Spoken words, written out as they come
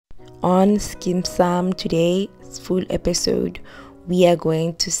On Skeem Saam today's full episode, we are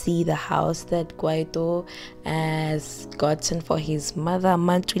going to see the house that Kwaito has gotten for his mother.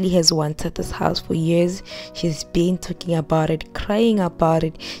 Mantuli has wanted this house for years. She's been talking about it, crying about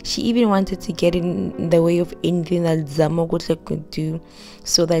it. She even wanted to get in the way of anything that Zamogutle could do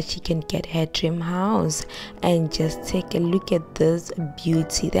so that she can get her dream house. And just take a look at this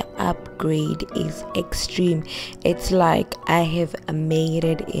beauty. The upgrade is extreme. It's like I have made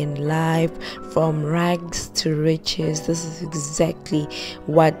it in life, from rags to riches. This is exactly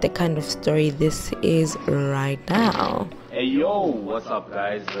what the kind of story this is right now. Hey yo, what's up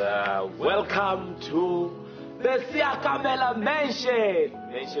guys? Welcome to the Seakamelas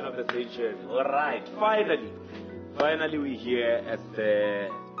mansion of the century. Alright, finally we're here at the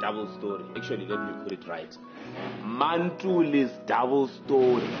double story. Actually, let me put it right. Mantuli's double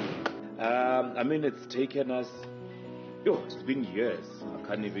story. I mean, it's taken us, it's been years. I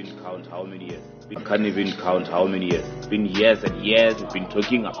can't even count how many years. It's been years and years. We've been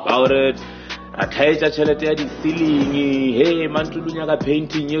talking about it. Hey, Mantulu nyaka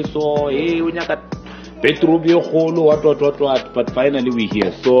painting so hey, unyaka bedroom what. But finally we're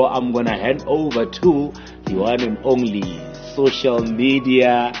here. So I'm gonna hand over to the one and only social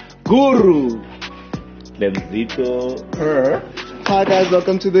media guru, Lemzito. Hi guys,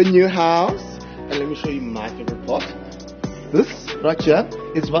 welcome to the new house. And let me show you my favorite part. This right here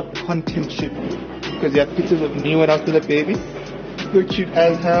is what content should be. Because you have pictures of me when I was still a baby. So cute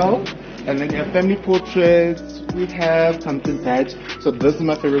as hell. And then you have family portraits. We have something badge. So this is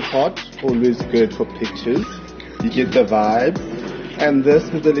my favorite part. Always good for pictures. You get the vibe. And this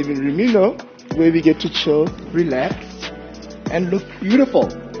is the living room, where we get to chill, relax, and look beautiful.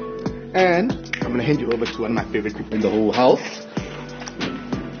 And I'm gonna hand you over to one of my favorite people in the whole house.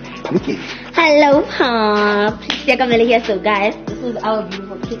 Nikki. Hello, Pops. Seakamelas here. So, guys, this is our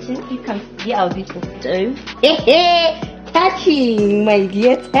beautiful kitchen. You can see our beautiful stove. Touching, my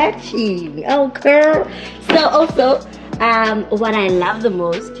dear, touching. Oh, girl. So, also, what I love the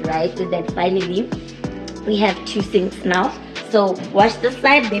most, right, is that finally we have two sinks now. So, wash this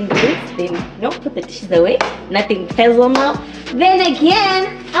side, then this, then put the dishes away. Nothing fizzle now. Then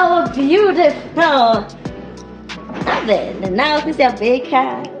again, our beautiful oven. And now this is a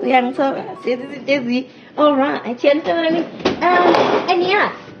baker. We are busy. Alright, you understand what I mean? And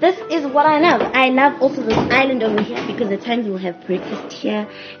yeah, this is what I love. I love also this island over here because at times we'll have breakfast here.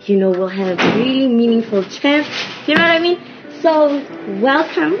 We'll have really meaningful chats. You know what I mean? So,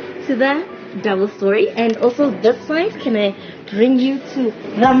 welcome to the double story. And also this side, can I bring you to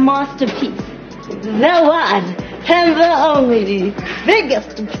the masterpiece? The one and the only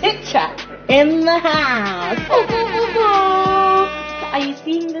biggest picture in the house. Are you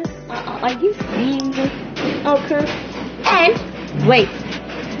seeing this? Are you seeing this? Okay. And wait.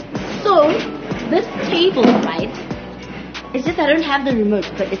 So this table, right? It's just I don't have the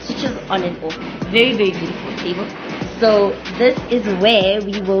remote, but it switches on and off. Very, very beautiful table. So this is where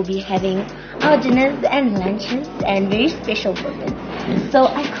we will be having our dinners and lunches and very special moments. So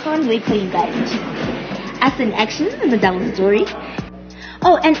I can't wait for you guys to see us in action in the double story.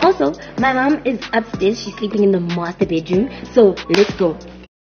 Oh, and also, my mom is upstairs. She's sleeping in the master bedroom. So, let's go.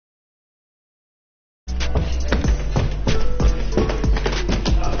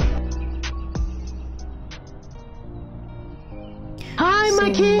 Hi,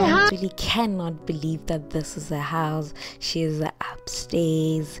 my kid. I really cannot believe that this is a house. She's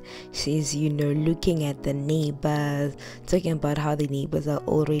upstairs. She's, looking at the neighbors, talking about how the neighbors are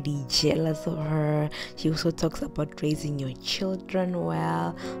already jealous of her. She also talks about raising your children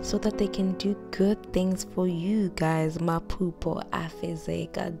well so that they can do good things for you guys. Mapupo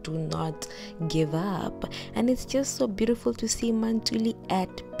afezeka, do not give up. And it's just so beautiful to see Mantuli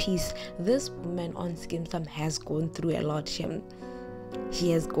at peace. This woman on Skeem Saam has gone through a lot.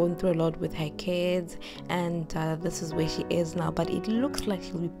 She has gone through a lot with her kids, and this is where she is now. But it looks like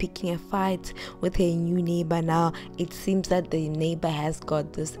she'll be picking a fight with her new neighbor now. It seems that the neighbor has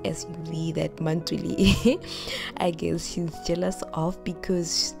got this SUV that Mantuli I guess she's jealous of,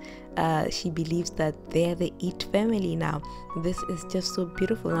 because she believes that they're the Eat family now. This is just so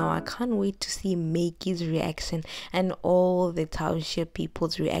beautiful. Now I can't wait to see Makey's reaction and all the township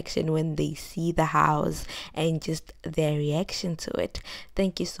people's reaction when they see the house and just their reaction to it.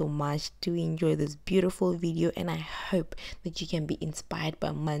 Thank you so much. Do enjoy this beautiful video, and I hope that you can be inspired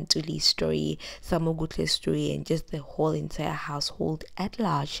by Mantuli's story, Samogutle's story, and just the whole entire household at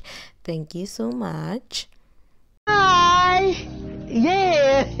large. Thank you so much. Hi.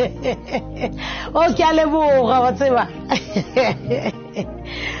 Yeah. Okay, whatever.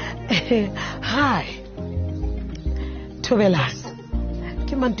 Hi. Tobelas.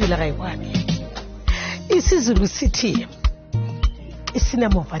 ukuthi mantula kayiwani isiZulu sithi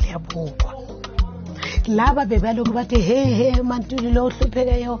isinamova liyabukwa laba bebaloku bathi he mantuli lo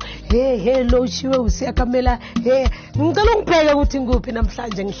hluphekayo he lo shiwe usiyakamela he ngicela ungipheke ukuthi ngikuphi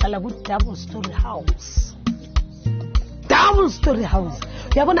namhlanje ngihlala ku double story house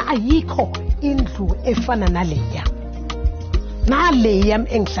uyabona ayikho indlu efana naleya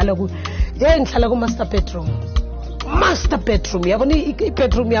engihlala ku ngihlala ku master bedroom yabona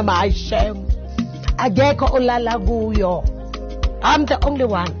i-bedroom yami ayishem akekho olala kuyo. I'm the only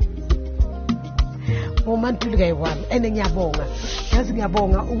one. Momantuli kayiwami ene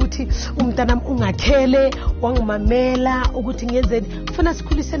ngiyabonga ukuthi umntanami ungakhele wangimamela ukuthi ngiyenzeni ufuna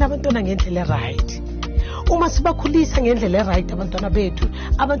sikhulise abantwana ngendlela right. Uma sibakhulisa ngendlela right abantwana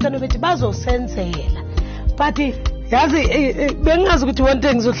bethu bazosenzela. But yazi bengazi ukuthi one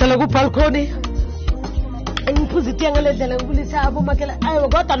day ngizohlala ku balcony ngiphuza itiya ngalendlela ngibulisa abomakhelwane ayo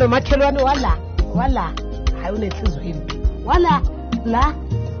kodwa nomakhelwane wala hayi unenhliziyo embi wala la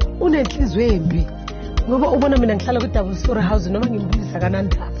unenhliziyo embi ngoba ubona mina ngihlala ku double story house noma ngimbulisa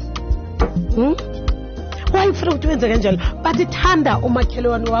kanandaba why ufuna ukuthi wenze kanjalo but ithanda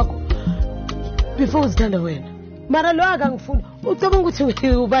umakhelwane wakho before uzithanda wena mara lo akangifuni ucabanga ukuthi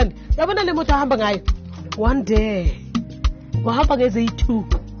ubani yabona le moto ahamba ngayo one day wahamba ngeze yi2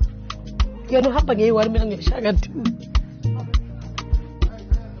 yena uhamba ngeyi1 mina ngiyashaya ka2